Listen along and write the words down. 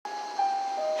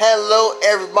Hello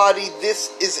everybody, this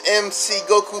is MC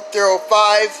Goku Thero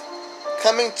 5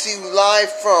 coming to you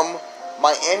live from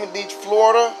Miami Beach,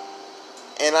 Florida,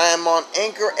 and I am on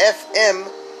Anchor FM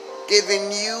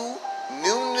giving you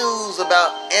new news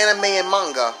about anime and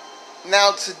manga.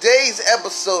 Now today's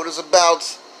episode is about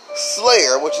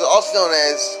Slayer, which is also known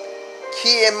as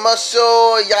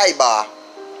Kimetsu Yaiba.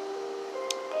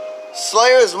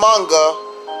 Slayer's manga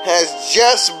has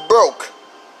just broke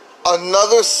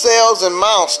another sales and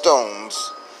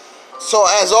milestones. So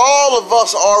as all of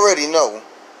us already know,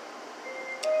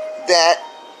 that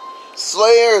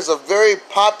Slayer is a very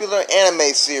popular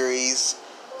anime series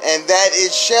and that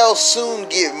it shall soon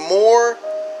get more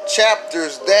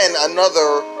chapters than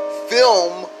another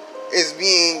film is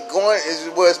being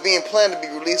planned to be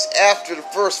released after the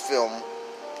first film.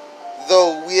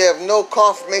 Though we have no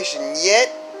confirmation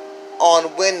yet on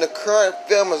when the current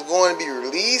film is going to be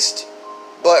released,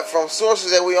 but from sources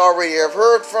that we already have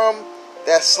heard from,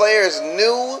 that Slayer's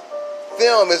new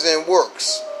film is in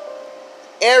works.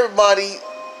 Everybody,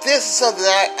 this is something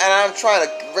I'm trying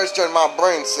to register in my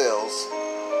brain cells.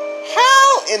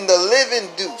 How in the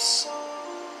living deuce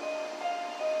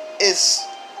is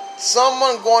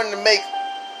someone going to make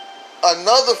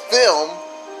another film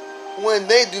when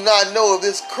they do not know if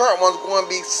this current one's going to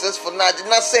be successful or not? They're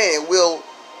not saying it will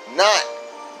not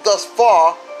thus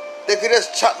far. They could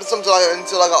just chop this into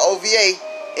like an OVA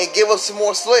and give us some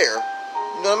more Slayer.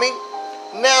 You know what I mean?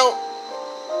 Now,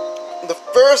 the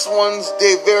first ones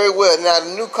did very well. Now,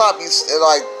 the new copies,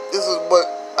 like, this is what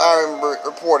I remember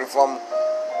reporting from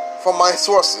my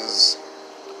sources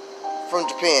from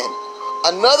Japan.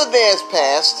 Another day has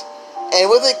passed, and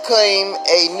with it came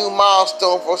a new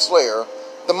milestone for Slayer.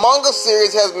 The manga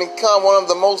series has become one of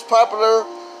the most popular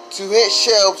to hit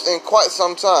shelves in quite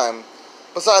some time,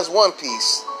 besides One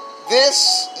Piece.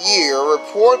 This year,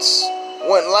 reports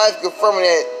went live confirming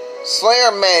that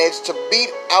Slayer managed to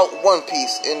beat out One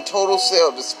Piece in total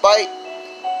sales, despite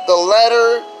the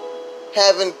latter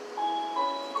having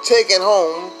taken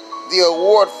home the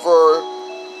award for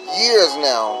years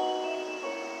now.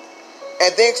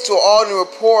 And thanks to an all-new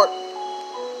report,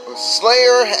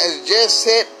 Slayer has just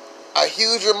hit a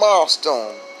huger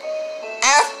milestone.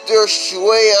 After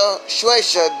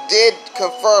Shueisha did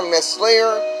confirm that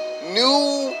Slayer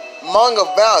new manga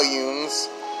volumes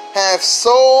have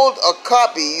sold a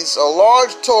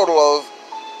large total of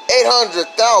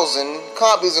 800,000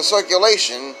 copies in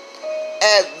circulation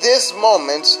at this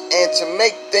moment. And to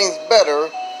make things better,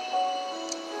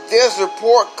 this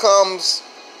report comes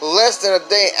less than a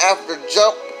day after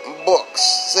Jump Books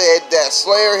said that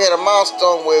Slayer hit a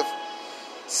milestone with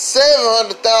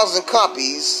 700,000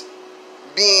 copies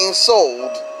being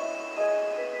sold.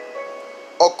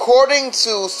 According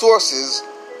to sources,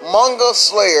 Manga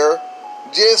Slayer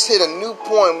just hit a new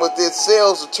point with its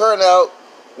sales to turn out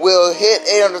will hit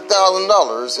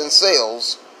 $800,000 in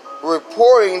sales.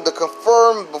 Reporting to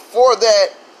confirm before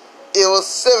that it was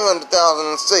 700,000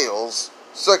 in sales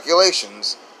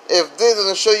circulations. If this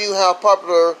doesn't show you how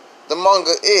popular the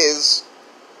manga is,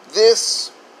 this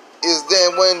is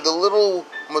then when the little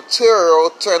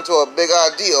material turned to a big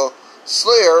idea.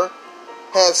 Slayer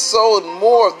has sold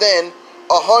more than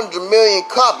 100 million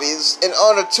copies in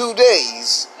under 2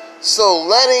 days. So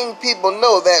letting people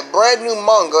know that brand new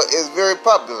manga is very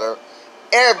popular.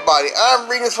 Everybody, I'm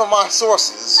reading this from my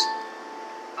sources.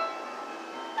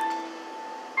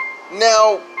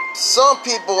 Now, some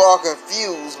people are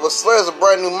confused, but Slayer is a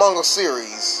brand new manga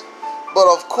series. But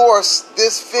of course,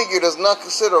 this figure does not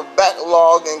consider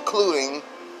backlog, including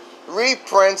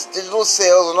reprints, digital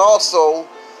sales, and also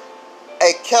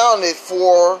accounted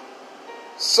for.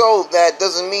 So that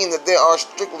doesn't mean that there are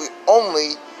strictly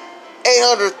only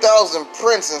 800,000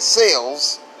 prints and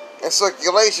sales in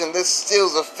circulation. This still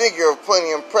is a figure of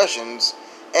plenty of impressions,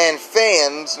 and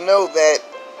fans know that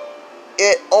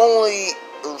it only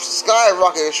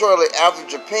skyrocketed shortly after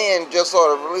Japan just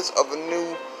saw the release of a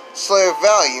new Slayer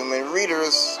volume, and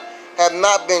readers have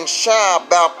not been shy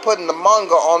about putting the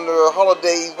manga on their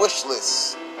holiday wish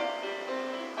lists.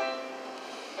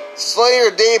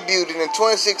 Slayer debuted in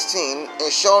 2016 in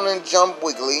Shonen Jump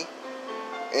Weekly,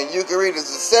 and you can read the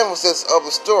synopsis of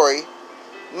the story.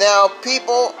 Now,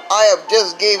 people, I have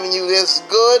just given you this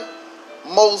good,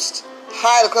 most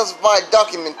highly classified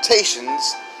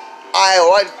documentations. I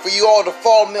would like for you all to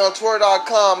follow me on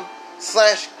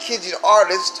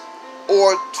Twitter.com/KidgyTheArtist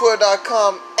or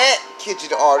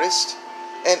Twitter.com@KidgyTheArtist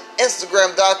and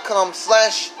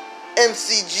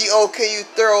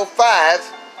Instagram.com/MCGOKU05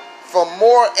 for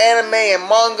more anime and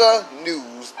manga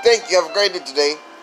news. Thank you. Have a great day today.